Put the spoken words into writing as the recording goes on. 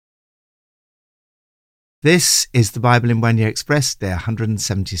This is the Bible in 1 Year Express, day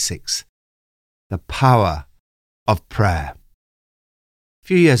 176. The power of prayer. A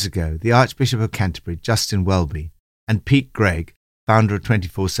few years ago, the Archbishop of Canterbury, Justin Welby, and Pete Greig, founder of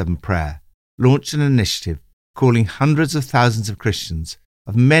 24/7 Prayer, launched an initiative calling hundreds of thousands of Christians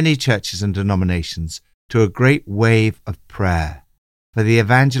of many churches and denominations to a great wave of prayer for the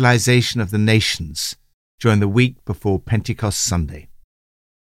evangelization of the nations during the week before Pentecost Sunday.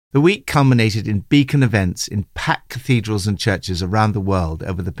 The week culminated in beacon events in packed cathedrals and churches around the world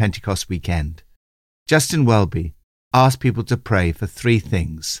over the Pentecost weekend. Justin Welby asked people to pray for three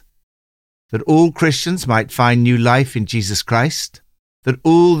things: that all Christians might find new life in Jesus Christ, that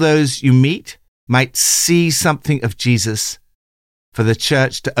all those you meet might see something of Jesus, for the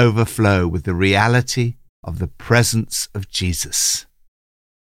church to overflow with the reality of the presence of Jesus.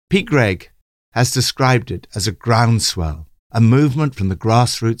 Pete Greig has described it as a groundswell, a movement from the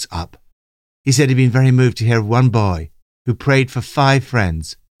grassroots up. He said he'd been very moved to hear of one boy who prayed for 5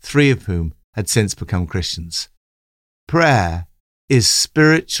 friends, 3 of whom had since become Christians. Prayer is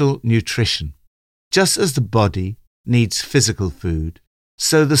spiritual nutrition. Just as the body needs physical food,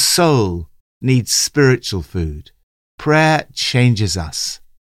 so the soul needs spiritual food. Prayer changes us.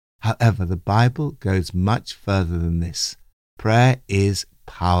 However, the Bible goes much further than this. Prayer is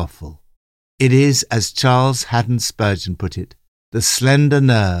powerful. It is, as Charles Haddon Spurgeon put it, the slender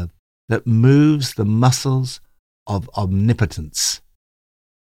nerve that moves the muscles of omnipotence.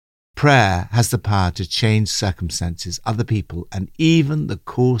 Prayer has the power to change circumstances, other people, and even the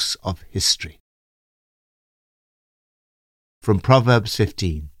course of history. From Proverbs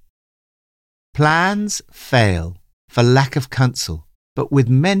 15. Plans fail for lack of counsel, but with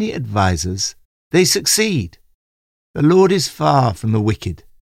many advisers they succeed. The Lord is far from the wicked,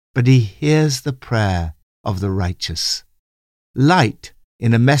 but he hears the prayer of the righteous. Light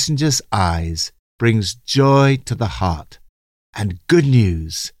in a messenger's eyes brings joy to the heart, and good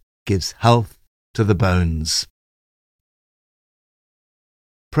news gives health to the bones.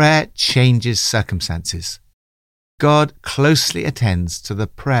 Prayer changes circumstances. God closely attends to the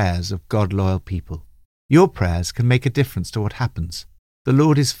prayers of God-loyal people. Your prayers can make a difference to what happens. The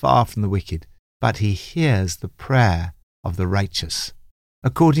Lord is far from the wicked, but he hears the prayer of the righteous.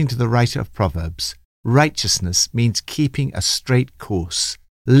 According to the writer of Proverbs, righteousness means keeping a straight course,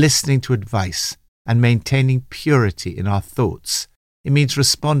 listening to advice, and maintaining purity in our thoughts. It means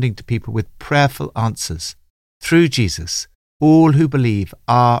responding to people with prayerful answers. Through Jesus, all who believe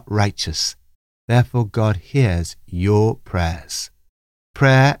are righteous. Therefore, God hears your prayers.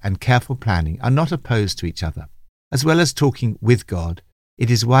 Prayer and careful planning are not opposed to each other. As well as talking with God,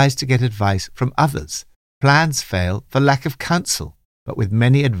 it is wise to get advice from others. Plans fail for lack of counsel, but with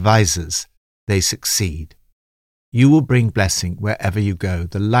many advisers, they succeed. You will bring blessing wherever you go.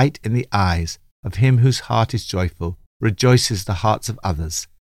 The light in the eyes of him whose heart is joyful rejoices the hearts of others,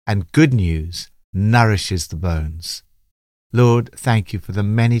 and good news nourishes the bones. Lord, thank you for the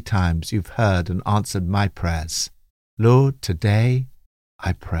many times you've heard and answered my prayers. Lord, today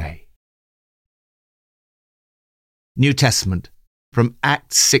I pray. New Testament, from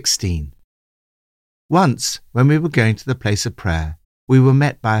Acts 16. Once, when we were going to the place of prayer, we were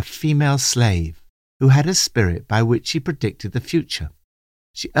met by a female slave who had a spirit by which she predicted the future.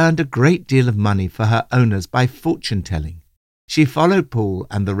 She earned a great deal of money for her owners by fortune-telling. She followed Paul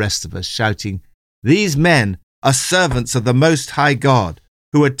and the rest of us, shouting, "These men are servants of the Most High God,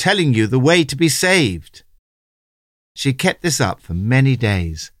 who are telling you the way to be saved." She kept this up for many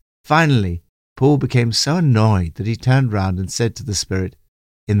days. Finally, Paul became so annoyed that he turned round and said to the spirit,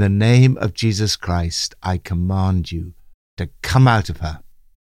 "In the name of Jesus Christ, I command you to come out of her."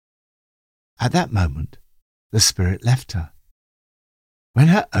 At that moment, the spirit left her. When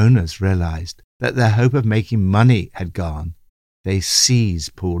her owners realized that their hope of making money had gone, they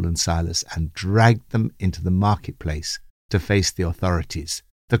seized Paul and Silas and dragged them into the marketplace to face the authorities.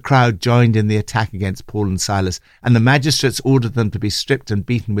 The crowd joined in the attack against Paul and Silas, and the magistrates ordered them to be stripped and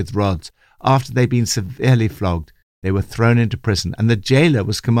beaten with rods. After they'd been severely flogged, they were thrown into prison, and the jailer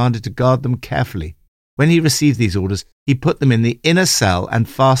was commanded to guard them carefully. When he received these orders, he put them in the inner cell and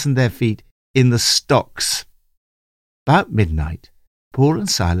fastened their feet in the stocks. About midnight, Paul and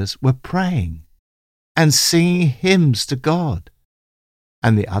Silas were praying and singing hymns to God,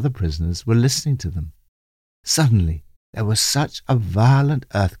 and the other prisoners were listening to them. Suddenly, there was such a violent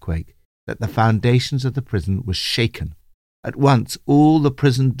earthquake that the foundations of the prison were shaken. At once all the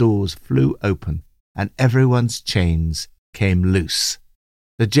prison doors flew open, and everyone's chains came loose.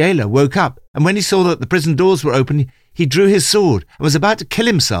 The jailer woke up, and when he saw that the prison doors were open, he drew his sword and was about to kill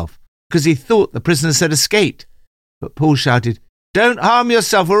himself because he thought the prisoners had escaped. But Paul shouted, "Don't harm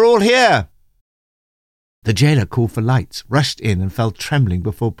yourself, we're all here." The jailer called for lights, rushed in and fell trembling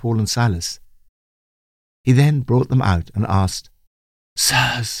before Paul and Silas. He then brought them out and asked,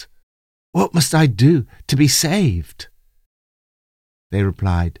 "Sirs, what must I do to be saved?" They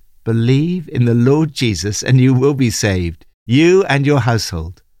replied, "Believe in the Lord Jesus and you will be saved, you and your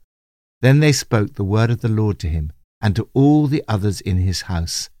household." Then they spoke the word of the Lord to him and to all the others in his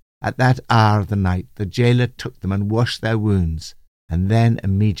house. At that hour of the night the jailer took them and washed their wounds, and then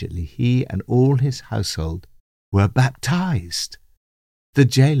immediately he and all his household were baptized. The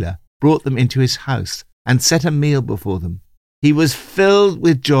jailer brought them into his house and set a meal before them. He was filled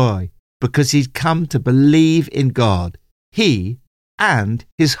with joy because he'd come to believe in God, he and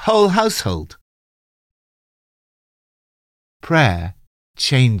his whole household. Prayer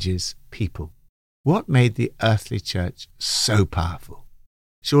changes people. What made the earthly church so powerful?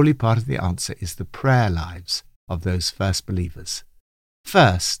 Surely part of the answer is the prayer lives of those first believers.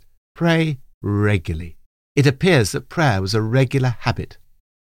 First, pray regularly. It appears that prayer was a regular habit.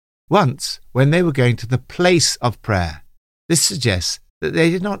 Once, when they were going to the place of prayer, this suggests that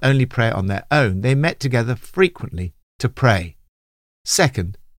they did not only pray on their own, they met together frequently to pray.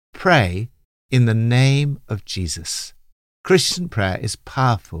 Second, pray in the name of Jesus. Christian prayer is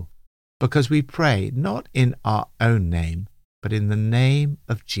powerful because we pray not in our own name, but in the name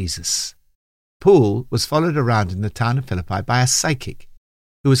of Jesus. Paul was followed around in the town of Philippi by a psychic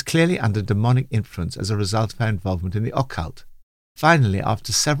who was clearly under demonic influence as a result of her involvement in the occult. Finally,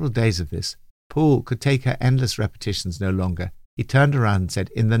 after several days of this, Paul could take her endless repetitions no longer. He turned around and said,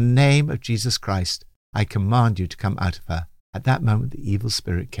 "In the name of Jesus Christ, I command you to come out of her." At that moment, the evil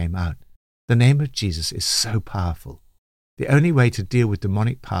spirit came out. The name of Jesus is so powerful. The only way to deal with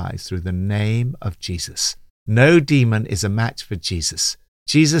demonic power is through the name of Jesus. No demon is a match for Jesus.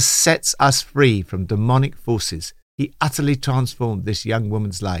 Jesus sets us free from demonic forces. He utterly transformed this young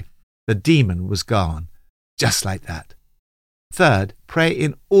woman's life. The demon was gone, just like that. Third, pray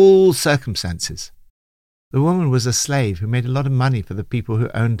in all circumstances. The woman was a slave who made a lot of money for the people who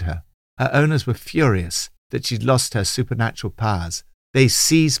owned her. Her owners were furious that she'd lost her supernatural powers. They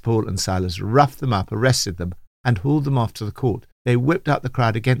seized Paul and Silas, roughed them up, arrested them, and hauled them off to the court. They whipped up the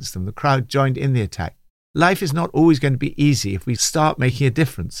crowd against them. The crowd joined in the attack. Life is not always going to be easy if we start making a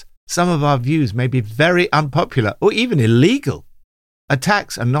difference. Some of our views may be very unpopular or even illegal.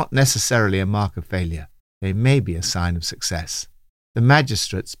 Attacks are not necessarily a mark of failure. They may be a sign of success. The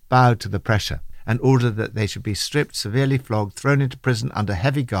magistrates bowed to the pressure and ordered that they should be stripped, severely flogged, thrown into prison under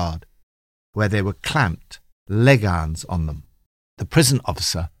heavy guard, where they were clamped, leg irons on them. The prison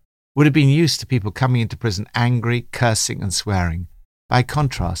officer would have been used to people coming into prison angry, cursing and swearing. By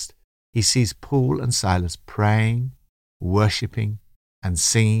contrast, he sees Paul and Silas praying, worshipping, and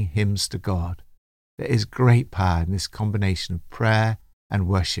singing hymns to God. There is great power in this combination of prayer and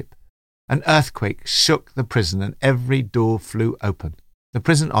worship. An earthquake shook the prison and every door flew open. The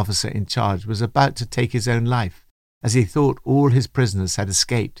prison officer in charge was about to take his own life, as he thought all his prisoners had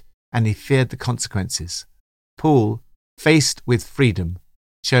escaped, and he feared the consequences. Paul, faced with freedom,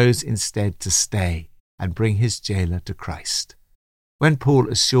 chose instead to stay and bring his jailer to Christ. When Paul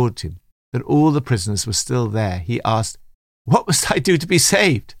assured him that all the prisoners were still there, he asked, "What must I do to be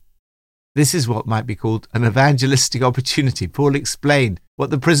saved?" This is what might be called an evangelistic opportunity. Paul explained what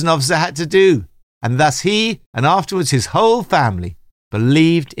the prison officer had to do, and thus he, and afterwards his whole family,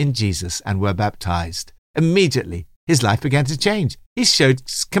 believed in Jesus and were baptized. Immediately, his life began to change. He showed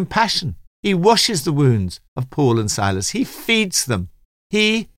compassion. He washes the wounds of Paul and Silas. He feeds them.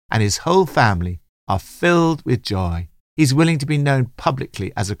 He and his whole family are filled with joy. He's willing to be known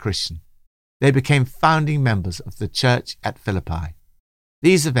publicly as a Christian. They became founding members of the church at Philippi.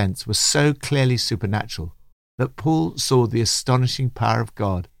 These events were so clearly supernatural that Paul saw the astonishing power of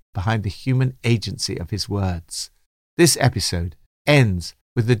God behind the human agency of his words. This episode ends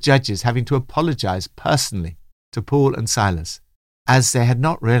with the judges having to apologize personally to Paul and Silas, as they had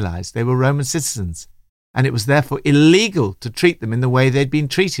not realized they were Roman citizens, and it was therefore illegal to treat them in the way they'd been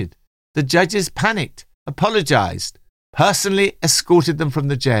treated. The judges panicked, apologized, personally escorted them from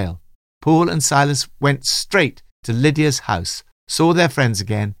the jail. Paul and Silas went straight to Lydia's house, saw their friends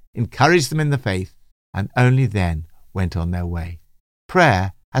again, encouraged them in the faith, and only then went on their way.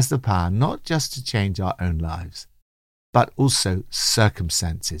 Prayer has the power not just to change our own lives, but also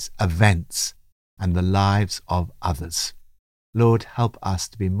circumstances, events, and the lives of others. Lord, help us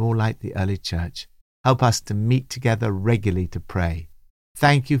to be more like the early church. Help us to meet together regularly to pray.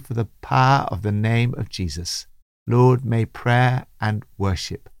 Thank you for the power of the name of Jesus. Lord, may prayer and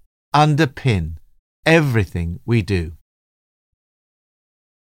worship underpin everything we do.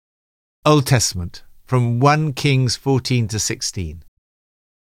 Old Testament, from 1 Kings 14 to 16.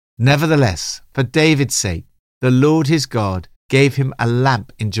 Nevertheless, for David's sake, the Lord his God gave him a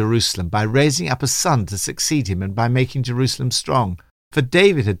lamp in Jerusalem by raising up a son to succeed him and by making Jerusalem strong. For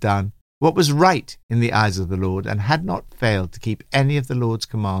David had done what was right in the eyes of the Lord and had not failed to keep any of the Lord's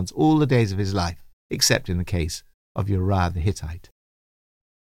commands all the days of his life, except in the case of Uriah the Hittite.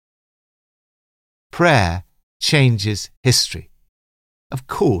 Prayer changes history. Of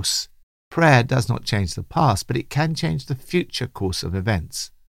course, prayer does not change the past, but it can change the future course of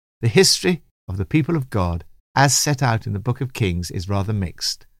events. The history of the people of God, as set out in the book of Kings, is rather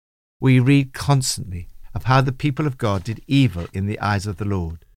mixed. We read constantly of how the people of God did evil in the eyes of the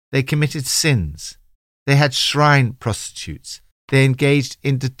Lord. They committed sins. They had shrine prostitutes. They engaged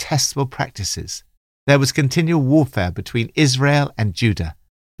in detestable practices. There was continual warfare between Israel and Judah.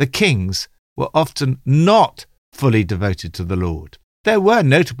 The kings were often not fully devoted to the Lord. There were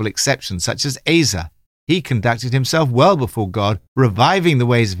notable exceptions, such as Asa. He conducted himself well before God, reviving the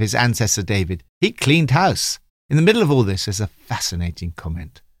ways of his ancestor David. He cleaned house. In the middle of all this is a fascinating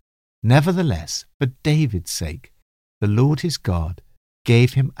comment. Nevertheless, for David's sake, the Lord his God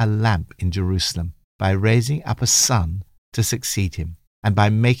gave him a lamp in Jerusalem by raising up a son to succeed him and by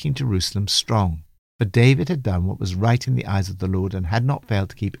making Jerusalem strong. For David had done what was right in the eyes of the Lord and had not failed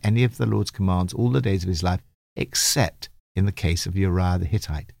to keep any of the Lord's commands all the days of his life, except in the case of Uriah the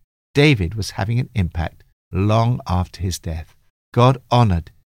Hittite. David was having an impact long after his death. God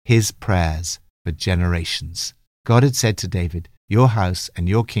honored his prayers for generations. God had said to David, "Your house and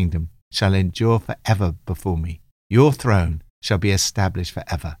your kingdom shall endure forever before me. Your throne shall be established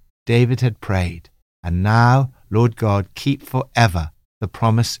forever." David had prayed, and now, Lord God, keep forever the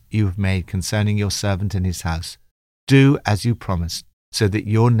promise you have made concerning your servant and his house. Do as you promised, so that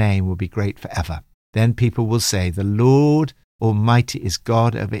your name will be great forever. Then people will say, "The Lord Almighty is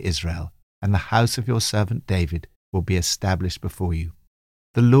God over Israel, and the house of your servant David will be established before you."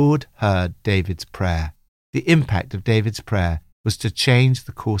 The Lord heard David's prayer. The impact of David's prayer was to change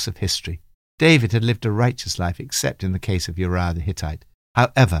the course of history. David had lived a righteous life, except in the case of Uriah the Hittite.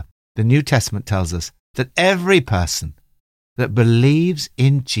 However, the New Testament tells us that every person that believes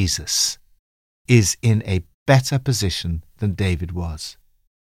in Jesus is in a better position than David was.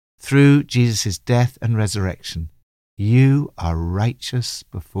 Through Jesus' death and resurrection, you are righteous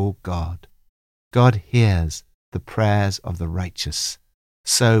before God. God hears the prayers of the righteous.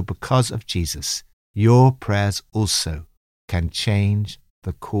 So, because of Jesus, your prayers also can change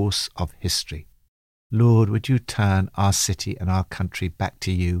the course of history. Lord, would you turn our city and our country back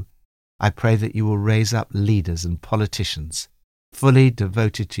to you? I pray that you will raise up leaders and politicians fully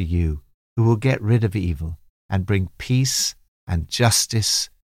devoted to you, who will get rid of evil and bring peace and justice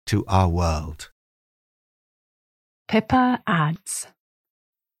to our world. Pippa adds,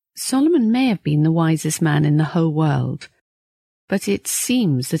 Solomon may have been the wisest man in the whole world, but it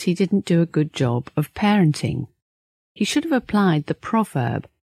seems that he didn't do a good job of parenting. He should have applied the proverb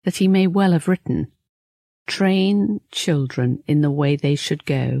that he may well have written, "Train children in the way they should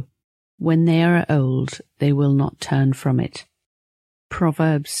go. When they are old, they will not turn from it."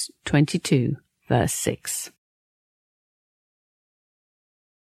 Proverbs 22, verse 6.